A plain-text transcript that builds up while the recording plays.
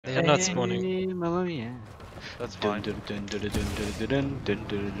They are not spawning. Mamma mia. That's fine.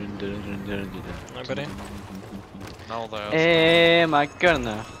 Nobody? Now there's. Eh, my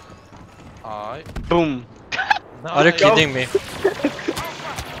goodness. I. Boom. Are you kidding me?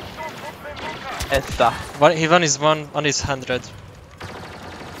 Essa. He won his one on his 100.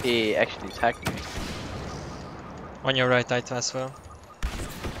 He actually attacked me. On your right eye as well.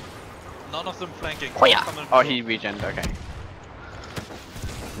 None of them flanking. Oh yeah. Coming Oh, through. he regened. Okay.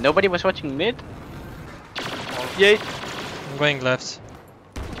 Nobody was watching mid. Yay. I'm going left.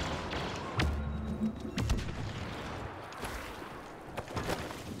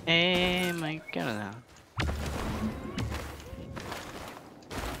 Eh, my goodness.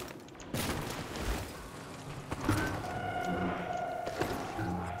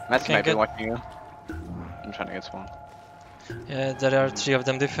 That's Can't maybe get- watching you. I'm trying to get spawn. Yeah, there are 3 of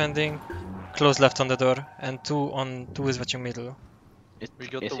them defending. Close left on the door, and 2 is watching middle. We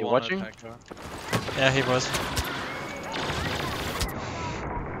got Is the he one watching? attacker. Yeah, he was.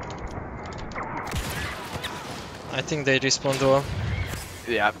 I think they respawn door.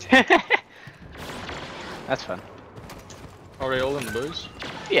 Yeah. That's fun. Are they all in the booze?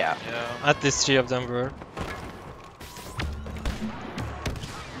 Yeah. Yeah. At least 3 of them were.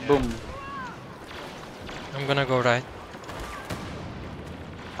 Boom. I'm gonna go right.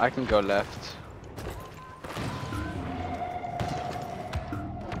 I can go left.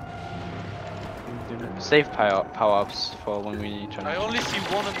 Save power-ups for when we try I to... only see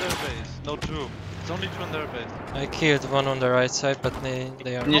one in their base. No, 2. It's only 2 in their base. I killed one on the right side, but they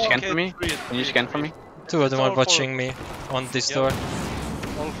are. Can you Oh, scan okay, for me? 3, Can you scan for me? 2 of It's them all are four watching of me on this Yep. door.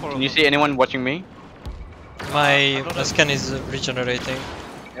 All 4 Can you of see anyone watching me? My don't have- scan is regenerating.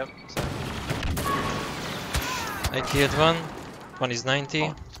 them. Yep. I killed one. One is 90.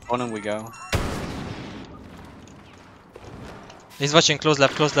 Oh. On and we go. He's watching close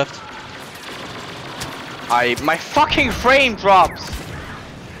left, close left. My fucking frame drops!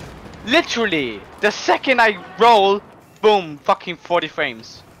 Literally! The second I roll, boom, fucking 40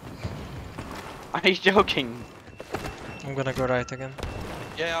 frames. Are you joking? I'm gonna go right again.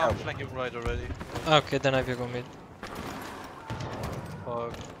 Yeah, I'm flanking right already. Okay, then I will go mid.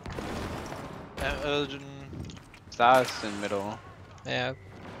 Fuck. Stars in middle. Yeah,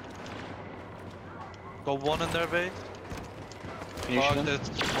 Got 1 in their base. Can you shoot him? That's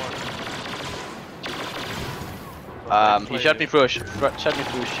 2 more. He shot me through shot me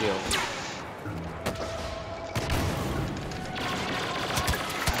through shield.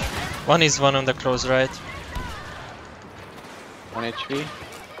 one is one on the close right. 1 HP.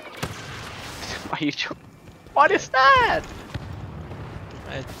 Are you joking? What is that?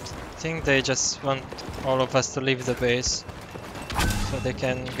 I think they just want all of us to leave the base so they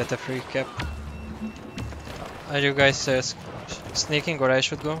can get a free cap. Are you guys sneaking or I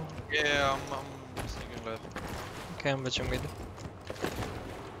should go? Yeah, I'm sneaking left. Okay, I'm watching mid.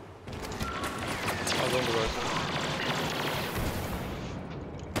 I was on the right side.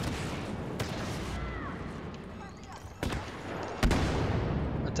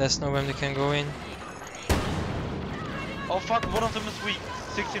 But there's no when they can go in. Oh fuck, one of them is weak.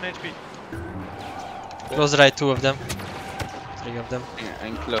 16 HP. Close right, 2 of them. 3 of them. Yeah,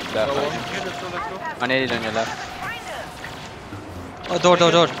 and close left. Oh, Okay, let's go. I need it on your left. Oh,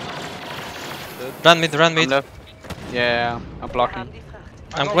 door. Run mid, On left. Yeah, I'm blocking.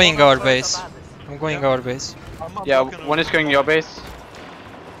 I'm going our base. I'm going our base. I'm Yeah, blocking one is going your base.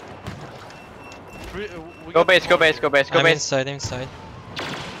 we Go got base, go more base, here. go base, go I'm base. inside.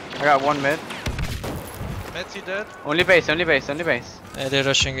 I got 1 mid. Metzi dead. Only base, only base, only base. They're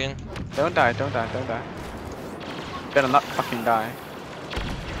rushing in. Don't die, don't die, don't die. Better not fucking die.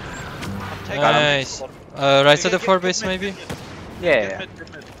 I'm taking Nice. Right side of 4 base maybe? Yeah. Get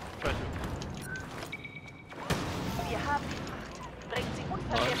mid. Try to.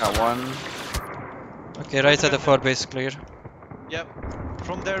 Got 1. Okay, right side of 4 base clear. Yep.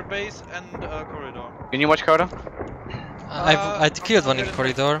 From their base and corridor. Can you watch Coda? I killed one in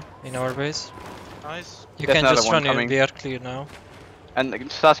corridor in our base. Nice. You There's can another just one run in, coming. we are clear now.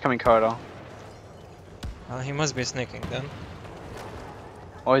 And starts coming corridor. He must be sneaking then.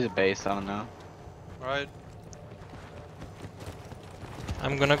 Or is it base? I don't know. Right.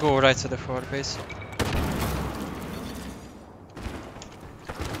 I'm gonna go right side of 4 base.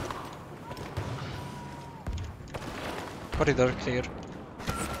 Corridor clear.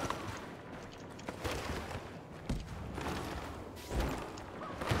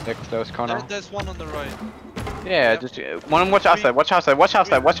 They're close corner. There's one on the right. Yeah, Yep. just one. Watch outside. Watch outside. Watch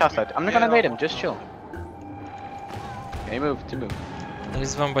outside. Watch outside. I'm not gonna Yeah. nade him. Just chill. Okay, move. To move. There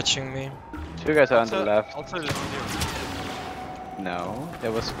is one watching me. 2 guys are on the left. Outside is here. No,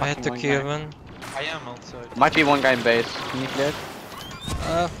 there was I had fucking to one kill guy. one. I am outside. Might be one guy in base. Can you clear it?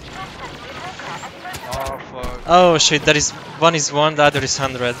 Oh fuck. Oh shit, there is one is one, the other is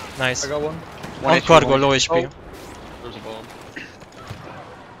 100. Nice. I got one. One On HP, cargo, one low HP. HP. There's a bomb.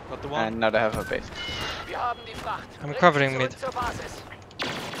 Got the one. And now they have a base. Wir haben die Fracht. I'm covering mid. Zurück zur Basis.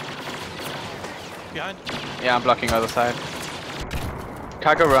 Behind. Yeah, I'm blocking other side.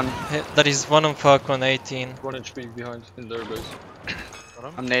 Cargo run. Hey, there is one on Falcon 18. 1 HP behind in their base. Got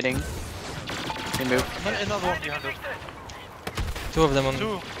him. I'm nading. He moved. Another one behind us. Two of them on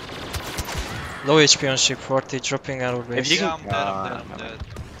Two. low HP on ship 40, dropping our base. you Yeah, can- I'm dead, I'm dead, Ah, I'm no. dead.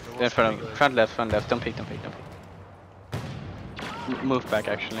 There Yeah, was front, three guys. front left, front left. Don't peek, don't peek, don't peek. Move back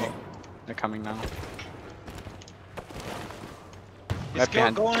actually. They're coming now. He's Right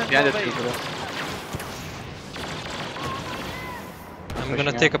behind. going into Behind our the base. people. I'm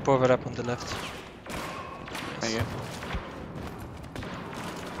gonna take a power up on the left. Thank you.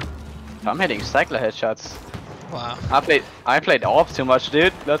 I'm hitting cycler headshots. Wow. I played off too much,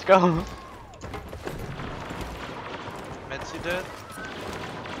 dude. Let's go. Metzi dead.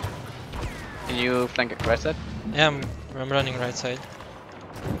 Can you flank it right side? Yeah, I'm running right side.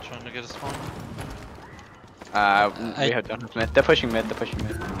 Trying to get a spawn. We have done mid. They're pushing mid. They're pushing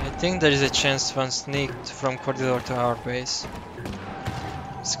mid. I think there is a chance one sneaked from corridor to our base.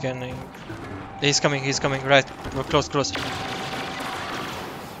 Scanning. He's coming, right. We're close.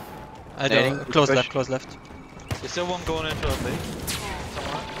 I Nading, don't, push. close left. Is there one going into a base?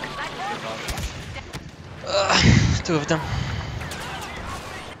 Somewhere? Two of them.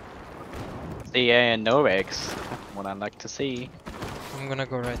 CA and no regs. What I'd like to see. I'm gonna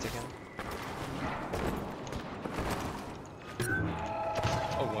go right again.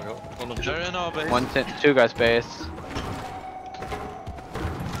 Oh my god. One on They're chip. in our base. Two guys base.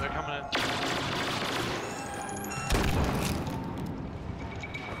 They're coming in.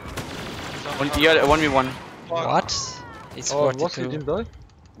 You got 1v1. Fuck. What? It's Oh, what? He 42. didn't die?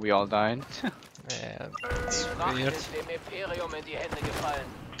 We all died. Yeah, it's Fracht weird. ist dem Imperium in die Hände gefallen.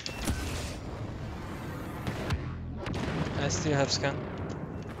 I still have scan.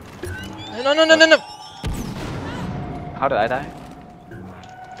 No! How did I die?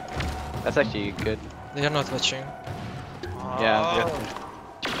 That's actually good. They are not watching. Yeah. Oh.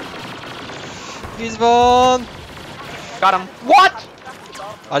 He's one! Got him. What?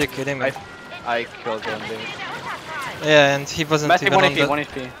 Are you kidding me? I killed him, dude. Yeah, and he wasn't Massive even 1 on HP, the... 1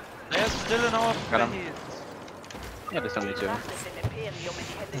 HP. They're still in our Got him. base. Yeah, there's only two.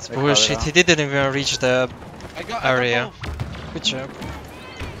 It's They call it bullshit, off. he didn't even reach the I got area. both. Good job.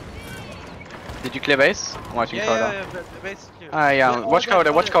 Did you clear base? I'm watching Yeah, corridor. yeah, the base is clear. Ah, yeah. They're Watch all corridor,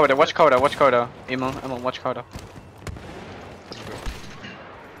 dead, watch all corridor, dead. watch corridor, watch corridor. Emo, watch corridor.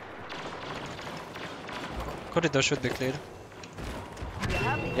 Corridor should be clear.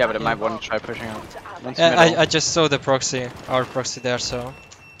 Yeah, but I might want to try pushing out. One's Yeah, middle. I just saw the proxy, our proxy there, so...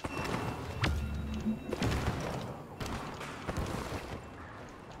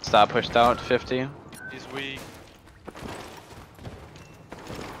 Star pushed out, 50. He's weak.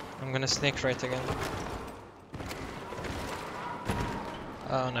 I'm gonna sneak right again.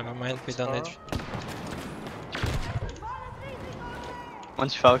 Oh, never mind, we don't need...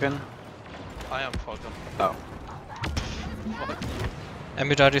 One's Falcon. I am Falcon. Oh.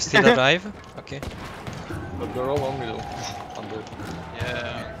 Emir, are you still alive? Okay. But they're all on me though. I'm dead.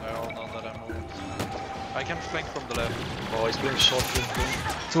 Yeah, they're all on that ammo. I can flank from the left. Oh, he's being shot.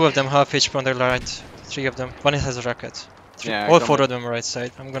 Two of them half HP on the right, three of them. One has a rocket. Yeah, All come four on. of them right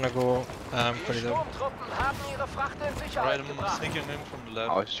side. I'm gonna go Die corridor. Sturmtruppen haben ihre Fracht in Alright, Sicherheit I'm gebracht. sneaking in from the I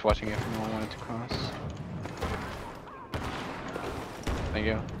left. was just watching if anyone wanted to cross. Thank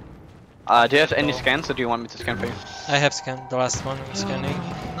you. Do you have any scans or do you want me to scan for you? I have scanned the last one, I'm scanning.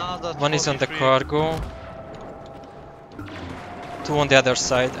 No, that's One is on the 43. cargo. Two on the other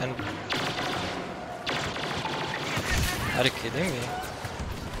side and... Are you kidding me?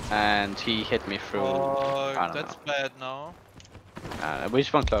 And he hit me through. I don't That's know. bad now. We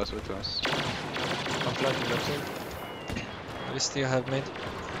just went close, we're close. I'm flanking left side. We still have mid.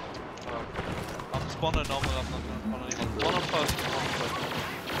 I'm spawning normal, I'm not gonna spawn anyone. One on first, one on first.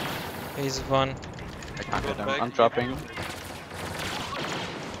 He's one. I can't hit him. back. I'm dropping.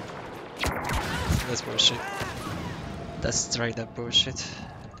 That's bullshit. That's straight up bullshit.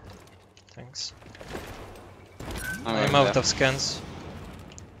 Thanks. I'm out of scans.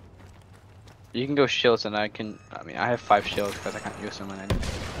 You can go shields and I mean, I have 5 shields because I can't use them on anything.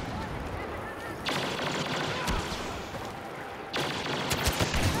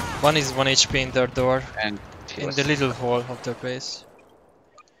 One is 1 HP in their door, And he in was- the little hole of their base.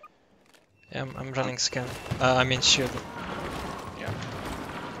 Yeah, I'm running scan. I mean shield.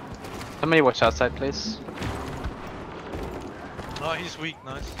 Somebody watch outside, please. No, he's weak.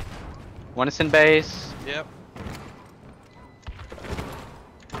 Nice. One is in base. Yep.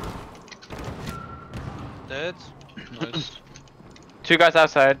 Dead. Nice. Two guys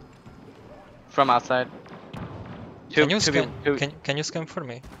outside. From outside. Can you two, scan? two. Can you scan for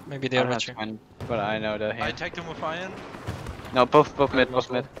me? Maybe they I are don't have watching. scan, but I know they're here. I tagged him with iron. No, both mid,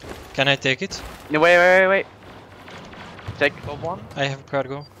 both mid. Can I take it? No, wait. Take. Got one. I have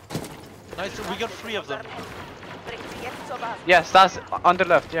cargo. Nice. We got 3 of them. Yes, that's on the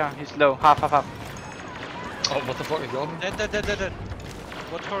left. Yeah, he's low. Half. Oh, what the fuck? He got me? Dead.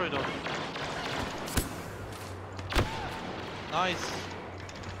 What corridor? Nice.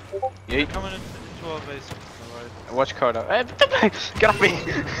 Yeah. Coming into our base. Alright. Watch corridor. Get off me!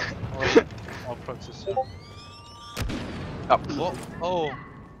 Our proxies. Oh, What? Oh.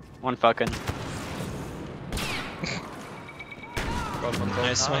 one Falcon. Got one.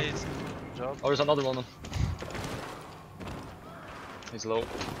 Nice one. Nice. Good job. Oh, there's another one. He's low.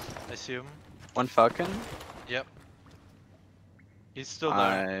 I see him. One Falcon. Yep. He's still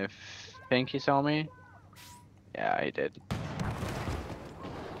there. I think he saw me. Yeah, he did.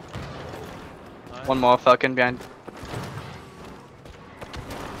 Nice. One more Falcon behind.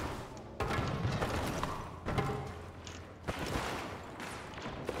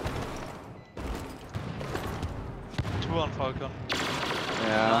 Two on Falcon.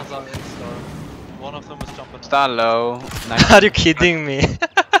 Yeah. Another in Star. One of them is jumping. Star low. Nice. Are you kidding me?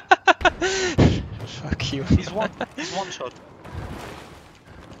 Fuck you. He's one shot.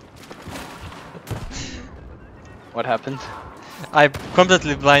 What happened? I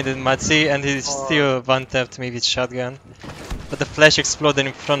completely blinded Matzi and he still one tapped me with shotgun. But the flash exploded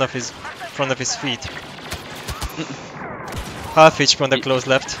in front of his feet. Half each from the close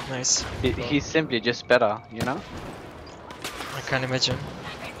left. Nice. He's simply just better, you know? I can't imagine.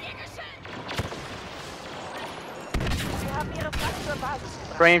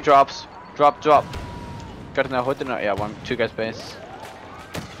 Frame drops. Drop. Got in a hood in a, yeah, two guys base.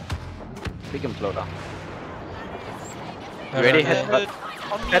 Big imploder. You ready? Where are they?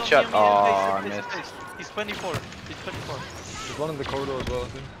 Headshot. Oh, base, missed. base. He's 24. He's 24. There's one in the corridor as well, I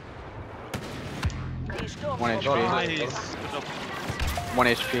think. 1 HP. Nice. Good job. 1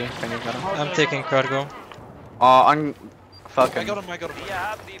 HP. Can you get him? I'm taking cargo. On I Falcon. got him.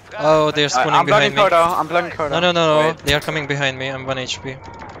 Oh, they're spawning I'm blocking behind me. corridor. I'm blocking corridor. No. Wait. They are coming behind me. I'm 1 HP.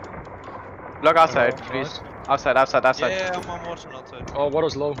 Block outside, Alright. please. Outside. Yeah, I'm watching outside. Oh,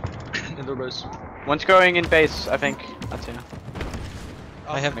 water's low in their base. One's going in base, I think. That's it.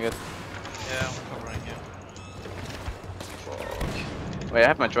 I have. Good. Yeah, I'm covering you. Fuck. Wait, I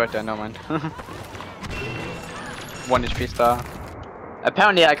have my droid there, no mind. 1 HP star.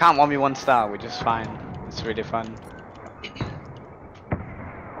 Apparently I can't 1v1 star, which is fine. It's really fun.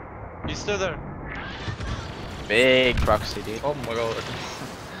 He's still there. Big proxy, dude. Oh my god.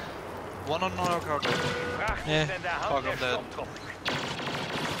 One on our cargo. Yeah. Fuck, I'm dead.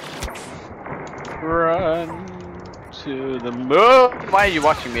 Run to the moon. Why are you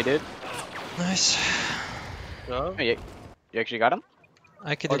watching me, dude? Nice. Yeah. Oh, you actually got him?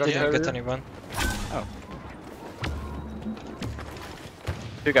 I Oh, didn't that's get area? anyone.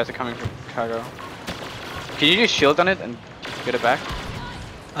 Two guys are coming from cargo. Can you just shield on it and get it back?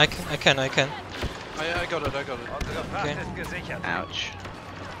 I can. I got it. Okay. Ouch.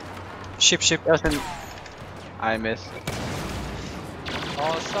 Ship. Doesn't. I missed.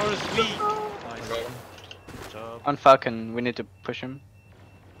 Oh, Star is weak. I Nice. got him. Good job. On Falcon, we need to push him.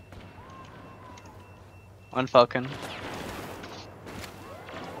 On Falcon.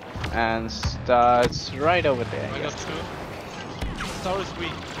 And starts right over there. I got yes. 2. Star is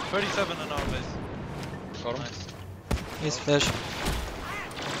weak. 37 in our base. Got him. Nice. He's flash.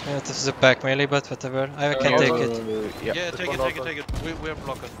 Yeah, this is a back melee, but whatever. I can Yeah, take yeah, it. Yep. Yeah, take one it. We're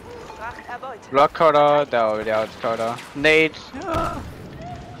blocking. Block corridor, they're already out corridor. Nade.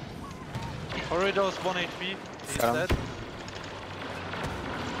 Corridor's 1 HP. He's Got him. dead.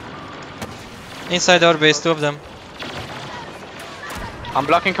 Inside our base, 2 of them. I'm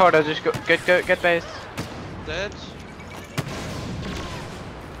blocking corridor, just go, get base. Dead.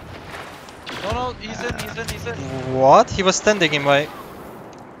 No, he's in. What? He was standing in my...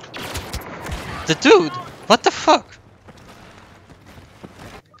 The dude! What the fuck?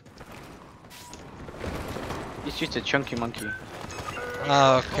 He's just a chunky monkey.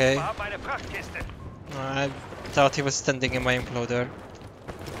 Ah, okay. I thought he was standing in my imploder.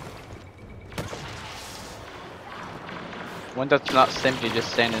 One that's not simply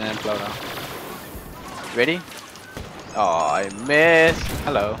just stand in an imploder. Ready? Oh, I missed.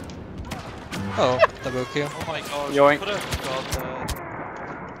 Hello. Oh, double kill. Oh my god. Yoink. Could have got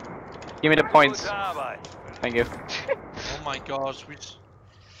that. Give me the points. Gute Arbeit. Thank you. Oh my gosh, which...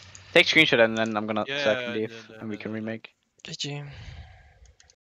 Take screenshot and then I'm gonna Yeah, set leave yeah, and we can remake. GG.